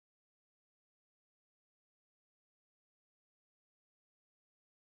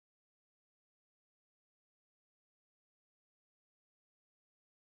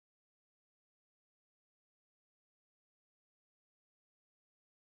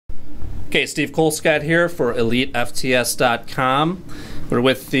Okay, Steve Colescott here for elitefts.com. We're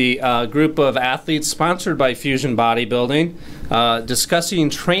with the group of athletes sponsored by Fusion Bodybuilding, discussing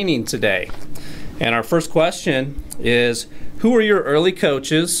training today. And our first question is, who were your early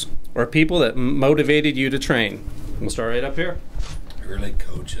coaches or people that motivated you to train? We'll start right up here. Early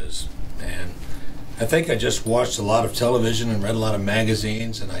coaches, man. I think I just watched a lot of television and read a lot of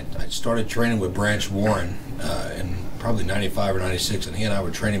magazines, and I started training with Branch Warren in probably 95 or 96, and he and I were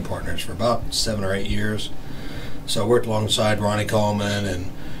training partners for about 7 or 8 years. So I worked alongside Ronnie Coleman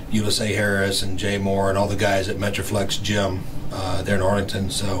and Ulyss A. Harris and Jay Moore and all the guys at Metroflex Gym there in Arlington.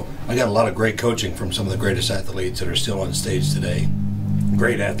 So I got a lot of great coaching from some of the greatest athletes that are still on stage today.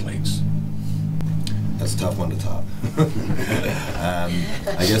 Great athletes. That's a tough one to top.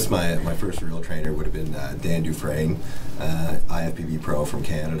 I guess my first real trainer would have been Dan Dufresne, IFBB pro from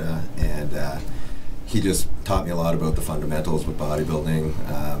Canada, and he just taught me a lot about the fundamentals with bodybuilding,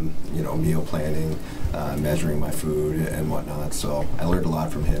 you know, meal planning, measuring my food and whatnot. So I learned a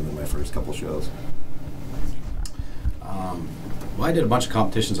lot from him in my first couple shows. Well, I did a bunch of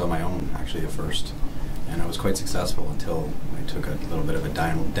competitions on my own actually at first, and I was quite successful until I took a little bit of a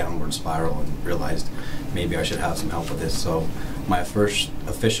downward spiral and realized maybe I should have some help with this. So my first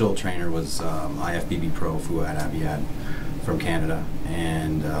official trainer was IFBB pro Fouad Abiad from Canada,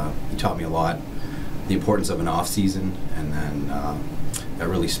 and he taught me a lot, the importance of an off season, and then that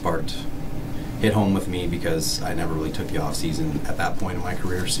really hit home with me because I never really took the off season at that point in my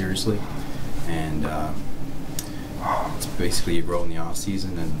career seriously, and it's basically you grow in the off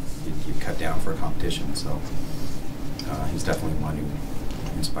season and you cut down for a competition. So he's definitely one who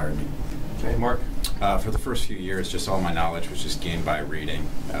inspired me. Okay, Mark? For the first few years, just all my knowledge was just gained by reading,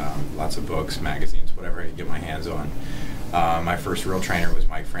 lots of books, magazines, whatever I could get my hands on. My first real trainer was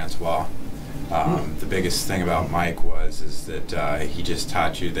Mike Francois. The biggest thing about Mike is that he just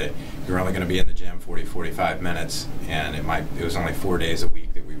taught you that you're only going to be in the gym 40-45 minutes, and it was only 4 days a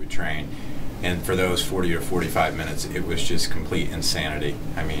week that we would train. And for those 40 or 45 minutes, it was just complete insanity.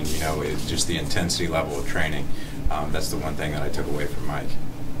 I mean, you know, it's just the intensity level of training. That's the one thing that I took away from Mike.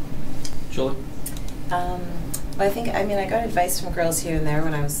 Julie? Well, I got advice from girls here and there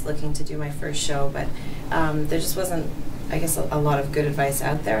when I was looking to do my first show, but there just wasn't, I guess, a lot of good advice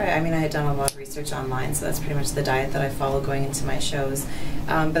out there. I mean, I had done a lot of research online, so that's pretty much the diet that I follow going into my shows.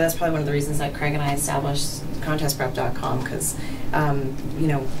 But that's probably one of the reasons that Craig and I established contestprep.com, because, you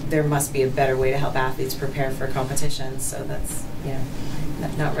know, there must be a better way to help athletes prepare for competitions. So that's, you know,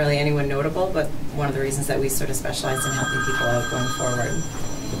 not really anyone notable, but one of the reasons that we sort of specialized in helping people out going forward.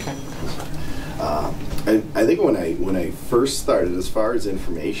 Okay. I think when I first started, as far as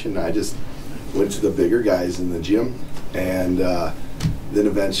information, I just went to the bigger guys in the gym, and then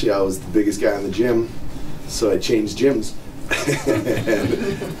eventually I was the biggest guy in the gym, so I changed gyms.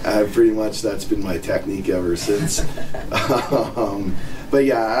 And pretty much that's been my technique ever since. But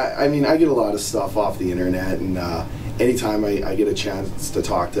yeah, I mean, I get a lot of stuff off the internet, and anytime I get a chance to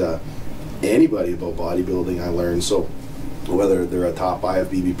talk to anybody about bodybuilding, I learn. So whether they're a top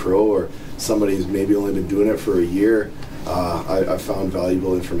IFBB pro or somebody who's maybe only been doing it for a year, I've found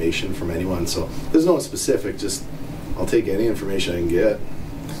valuable information from anyone. So there's no specific, just I'll take any information I can get.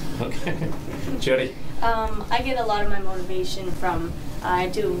 Okay. Jodi? I get a lot of my motivation from,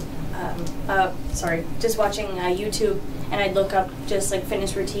 just watching YouTube, and I'd look up just like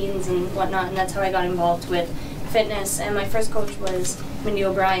fitness routines and whatnot, and that's how I got involved with fitness. And my first coach was Mindy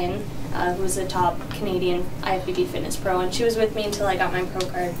O'Brien, who was a top Canadian IFBB fitness pro, and she was with me until I got my pro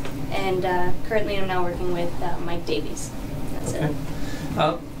card. And currently I'm now working with Mike Davies. That's okay.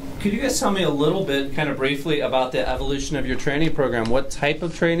 it. Could you guys tell me a little bit, kind of briefly, about the evolution of your training program? What type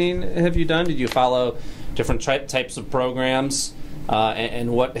of training have you done? Did you follow different types of programs,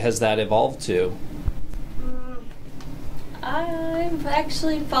 and what has that evolved to? I've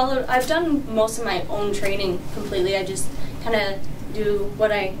actually I've done most of my own training completely. I just kind of do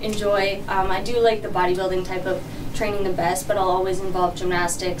what I enjoy. I do like the bodybuilding type of training the best, but I'll always involve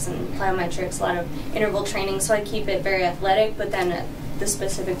gymnastics and plyometrics, a lot of interval training, so I keep it very athletic, but then at the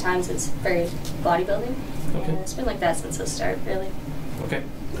specific times it's very bodybuilding. Okay. And it's been like that since the start, really. Okay.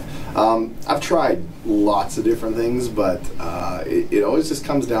 I've tried lots of different things, but it always just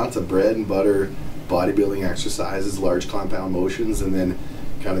comes down to bread and butter bodybuilding exercises, large compound motions, and then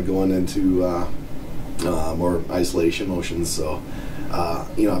kind of going into more isolation motions. So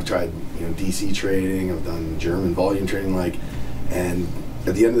you know, I've tried, you know, DC training, I've done German volume training, and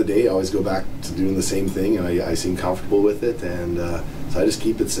at the end of the day I always go back to doing the same thing, and I seem comfortable with it, and so I just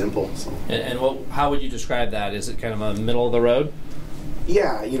keep it simple. So. And how would you describe that? Is it kind of a middle of the road?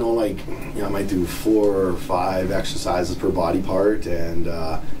 Yeah, you know, I might do 4 or 5 exercises per body part, and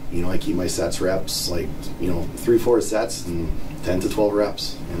You know, I keep my sets reps like, you know, 3-4 sets and 10 to 12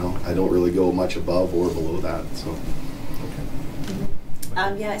 reps. You know, I don't really go much above or below that. So.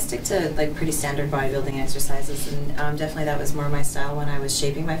 Yeah, I stick to like pretty standard bodybuilding exercises, and definitely that was more my style when I was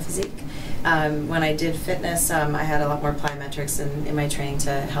shaping my physique. When I did fitness, I had a lot more plyometrics in my training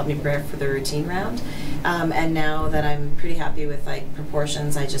to help me prepare for the routine round. And now that I'm pretty happy with like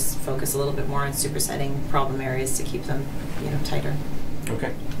proportions, I just focus a little bit more on supersetting problem areas to keep them, you know, tighter.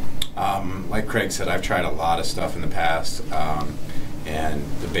 Okay. Like Craig said, I've tried a lot of stuff in the past, and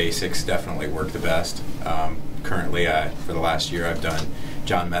the basics definitely work the best. Currently, for the last year, I've done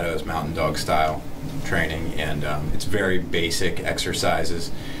John Meadows Mountain Dog style training, and it's very basic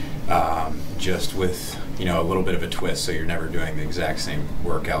exercises, just with, you know, a little bit of a twist, so you're never doing the exact same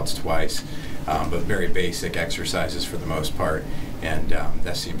workouts twice, but very basic exercises for the most part, and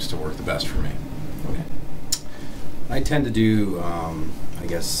that seems to work the best for me. Okay. I tend to do, I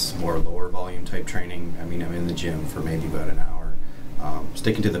guess, more lower volume type training. I mean, I'm in the gym for maybe about an hour,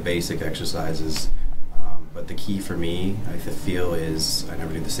 sticking to the basic exercises. But the key for me, I feel, is I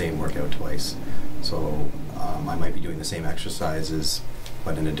never do the same workout twice. So I might be doing the same exercises,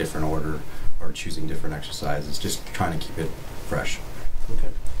 but in a different order, or choosing different exercises, just trying to keep it fresh. Okay.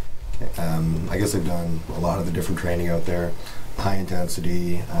 I guess I've done a lot of the different training out there, high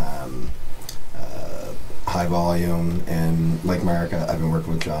intensity, high volume, and like Mark, I've been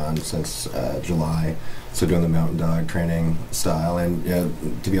working with John since July, so doing the mountain dog training style, and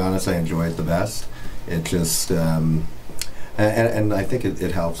to be honest, I enjoy it the best. It just, and I think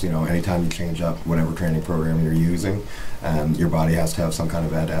it helps, you know, anytime you change up whatever training program you're using, your body has to have some kind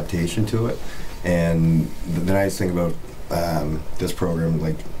of adaptation to it. And the nice thing about this program,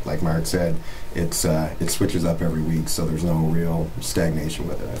 like Mark said, it switches up every week, so there's no real stagnation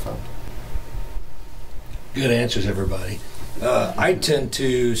with it, I found. Good answers, everybody. I tend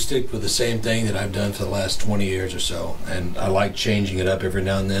to stick with the same thing that I've done for the last 20 years or so, and I like changing it up every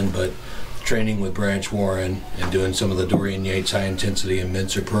now and then, but training with Branch Warren and doing some of the Dorian Yates high intensity and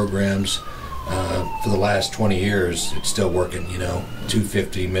Mincer programs for the last 20 years, it's still working, you know,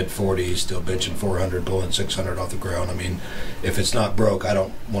 250, mid-40s, still benching 400, pulling 600 off the ground. I mean, if it's not broke, I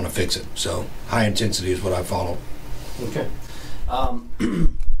don't want to fix it. So high intensity is what I follow. Okay.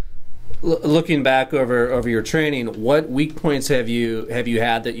 Looking back over your training, what weak points have you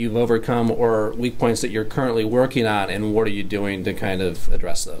had that you've overcome, or weak points that you're currently working on, and what are you doing to kind of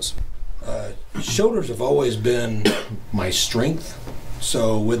address those? Shoulders have always been my strength.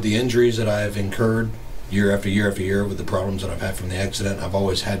 So with the injuries that I've incurred year after year after year, with the problems that I've had from the accident, I've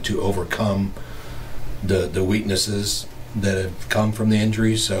always had to overcome the weaknesses that have come from the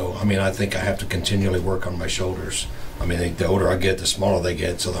injuries. So I mean, I think I have to continually work on my shoulders. I mean, the older I get, the smaller they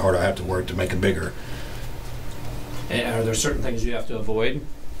get, so the harder I have to work to make it bigger. And are there certain things you have to avoid?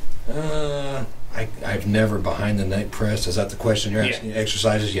 I've never behind the neck pressed. Is that the question you're asking? Yeah.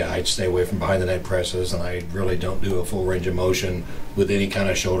 Exercises? Yeah, I'd stay away from behind the neck presses, and I really don't do a full range of motion with any kind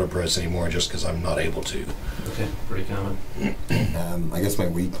of shoulder press anymore, just because I'm not able to. Okay, pretty common. I guess my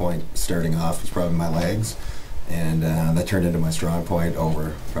weak point starting off was probably my legs, and that turned into my strong point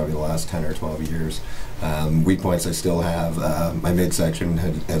over probably the last 10 or 12 years. Weak points I still have. My midsection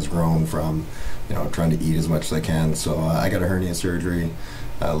has grown from, you know, trying to eat as much as I can. So I got a hernia surgery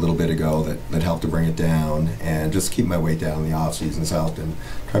a little bit ago that helped to bring it down, and just keep my weight down in the off seasons helped, and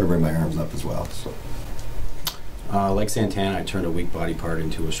try to bring my arms up as well. So. Like Santana, I turned a weak body part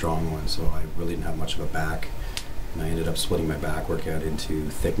into a strong one, so I really didn't have much of a back. And I ended up splitting my back workout into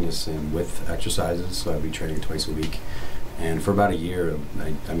thickness and width exercises, so I'd be training twice a week. And for about a year,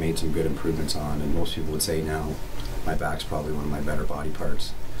 I made some good improvements on, and most people would say now my back's probably one of my better body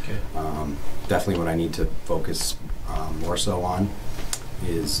parts. Okay. Definitely what I need to focus more so on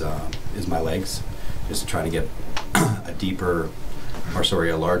is my legs, just to try to get a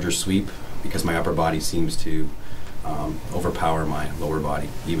larger sweep, because my upper body seems to overpower my lower body,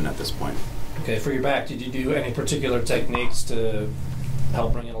 even at this point. Okay, for your back, did you do any particular techniques to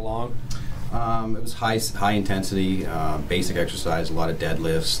help bring it along? It was high intensity, basic exercise, a lot of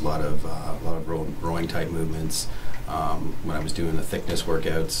deadlifts, a lot of rowing type movements. When I was doing the thickness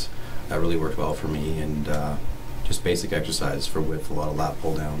workouts, that really worked well for me, and just basic exercise for width, a lot of lat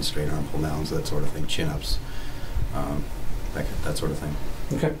pull downs, straight arm pull downs, that sort of thing, chin ups, that sort of thing.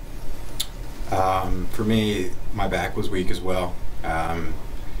 Okay. For me, my back was weak as well.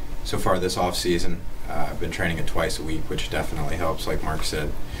 So far this off season, I've been training it twice a week, which definitely helps, like Mark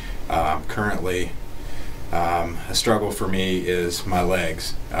said. Currently, a struggle for me is my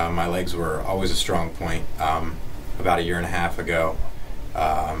legs. My legs were always a strong point. About a year and a half ago,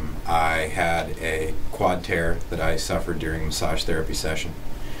 I had a quad tear that I suffered during a massage therapy session.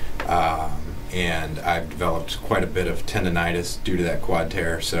 And I've developed quite a bit of tendonitis due to that quad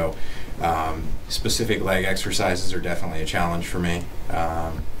tear. So specific leg exercises are definitely a challenge for me.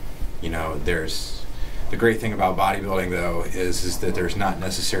 You know, the great thing about bodybuilding, though, is that there's not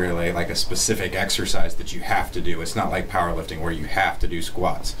necessarily like a specific exercise that you have to do. It's not like powerlifting where you have to do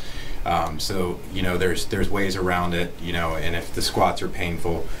squats. So, you know, there's ways around it, you know, and if the squats are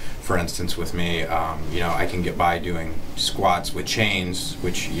painful, for instance, with me, you know, I can get by doing squats with chains,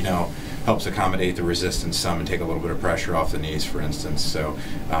 which, you know, helps accommodate the resistance some and take a little bit of pressure off the knees, for instance. So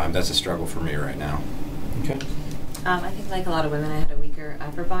that's a struggle for me right now. Okay. I think like a lot of women, I had a weaker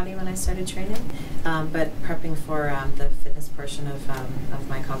upper body when I started training, but prepping for the fitness portion of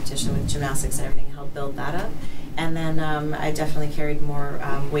my competition with gymnastics and everything helped build that up. And then I definitely carried more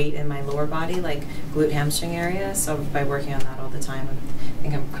weight in my lower body, like glute hamstring area, so by working on that all the time, I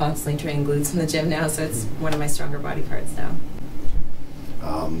think I'm constantly training glutes in the gym now, so it's one of my stronger body parts now.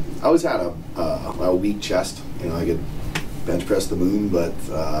 I always had a weak chest. You know, I could bench press the moon, but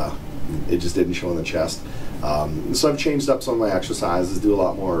it just didn't show in the chest. So I've changed up some of my exercises, do a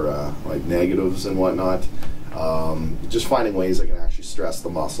lot more like negatives and whatnot. Just finding ways I can actually stress the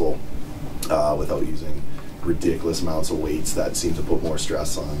muscle without using ridiculous amounts of weights that seem to put more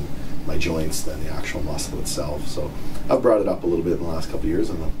stress on my joints than the actual muscle itself. So I've brought it up a little bit in the last couple of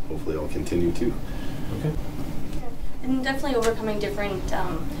years, and hopefully I'll continue to. Okay. And definitely overcoming different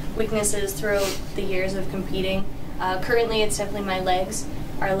weaknesses throughout the years of competing. Currently, it's definitely my legs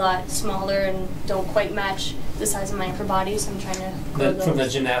are a lot smaller and don't quite match the size of my upper body, so I'm trying to grow those. From the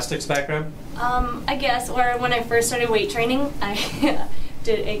gymnastics background? I guess, or when I first started weight training, I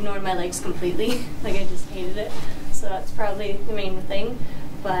did ignore my legs completely. Like, I just hated it. So that's probably the main thing.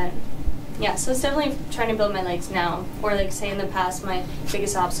 But yeah, so it's definitely trying to build my legs now. Or like say in the past, my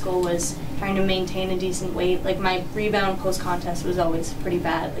biggest obstacle was trying to maintain a decent weight. Like my rebound post-contest was always pretty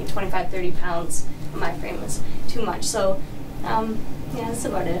bad. Like 25, 30 pounds on my frame was too much. So yeah, that's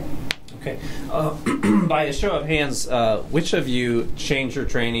about it. Okay. By a show of hands, which of you changed your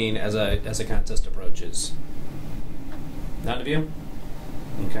training as a contest approaches? None of you?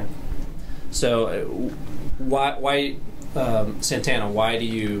 Okay. So why Santana, why do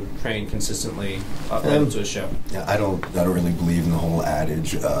you train consistently up to a show? Yeah, I don't really believe in the whole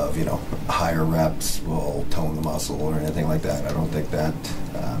adage of, you know, higher reps will tone the muscle or anything like that. I don't think that.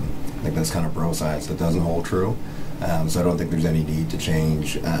 I think that's kind of bro science that doesn't hold true. So I don't think there's any need to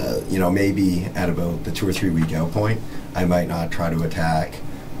change. You know, maybe at about the 2 or 3 week out point, I might not try to attack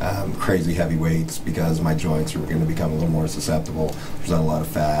crazy heavy weights because my joints are going to become a little more susceptible. There's not a lot of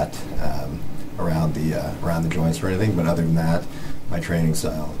fat around the joints or anything, but other than that, my training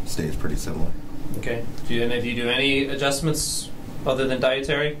style stays pretty similar. Okay. Do you do any adjustments other than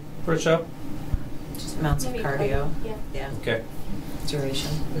dietary for a show? Just amounts of cardio. Yeah. Okay. Duration.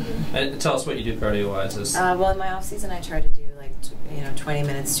 Mm-hmm. And tell us what you do cardio-wise. Well, in my off season, I try to do like 20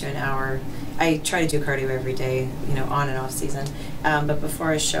 minutes to an hour. I try to do cardio every day, you know, on and off season. But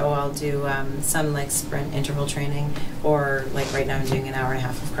before a show, I'll do some like sprint interval training, or like right now I'm doing an hour and a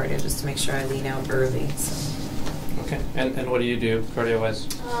half of cardio just to make sure I lean out early. So. Okay. And what do you do cardio-wise?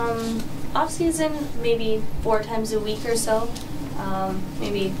 Off season, maybe 4 times a week or so,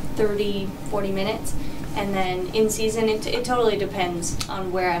 maybe 30, 40 minutes. And then in season, it totally depends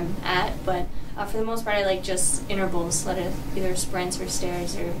on where I'm at, but for the most part, I like just intervals, either sprints or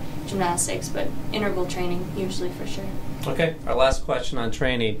stairs or gymnastics, but interval training usually for sure. Okay, our last question on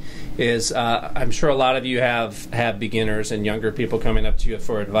training is, I'm sure a lot of you have beginners and younger people coming up to you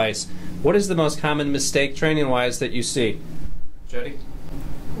for advice. What is the most common mistake training-wise that you see? Jodi?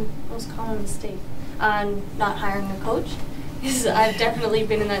 Most common mistake? Not hiring a coach. I've definitely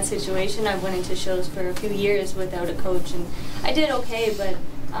been in that situation. I went into shows for a few years without a coach, and I did okay, but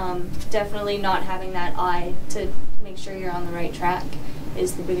definitely not having that eye to make sure you're on the right track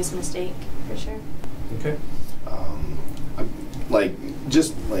is the biggest mistake, for sure. Okay.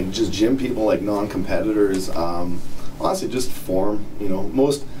 Just gym people, like non-competitors, honestly just form. You know,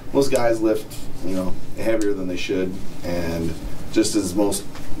 most guys lift, you know, heavier than they should, and just as most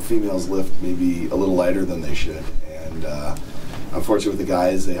females lift maybe a little lighter than they should. And unfortunately with the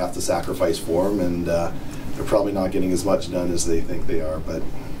guys, they have to sacrifice form, and they're probably not getting as much done as they think they are, but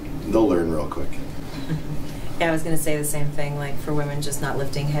they'll learn real quick. Yeah, I was going to say the same thing, like for women just not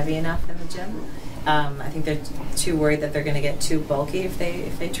lifting heavy enough in the gym. I think they're too worried that they're going to get too bulky if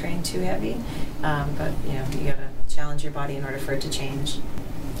they train too heavy. But you know, you got to challenge your body in order for it to change.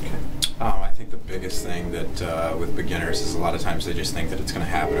 Okay. I think the biggest thing that with beginners is a lot of times they just think that it's going to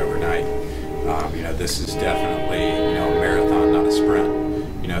happen overnight. You know, this is definitely, you know, a marathon, not a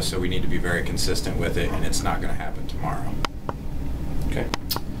sprint. You know, so we need to be very consistent with it, and it's not going to happen tomorrow. Okay.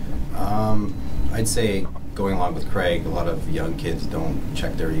 I'd say going along with Craig, a lot of young kids don't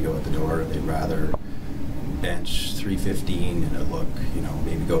check their ego at the door. They'd rather bench 315 and it look, you know,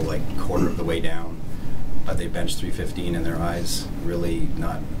 maybe go like a quarter of the way down, but they bench 315 and their eyes really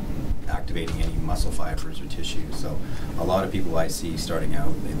not activating any muscle fibers or tissue. So a lot of people I see starting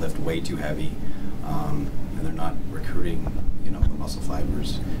out, they lift way too heavy, and they're not recruiting, you know, the muscle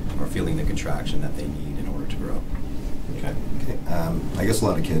fibers or feeling the contraction that they need in order to grow. Okay. Okay. I guess a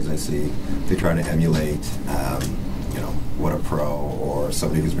lot of kids I see, they try to emulate, you know, what a pro or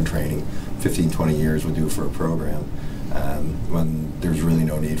somebody who's been training 15, 20 years would do for a program, when there's really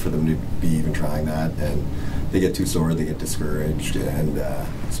no need for them to be even trying that, and they get too sore, they get discouraged, and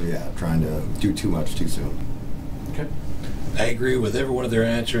so yeah, trying to do too much too soon. Okay. I agree with every one of their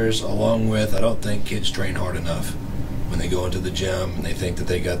answers, along with I don't think kids train hard enough when they go into the gym and they think that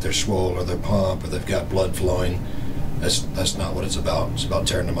they got their swole or their pump or they've got blood flowing. That's not what it's about. It's about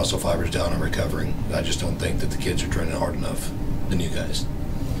tearing the muscle fibers down and recovering. I just don't think that the kids are training hard enough than you guys.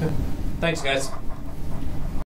 Okay. Thanks, guys.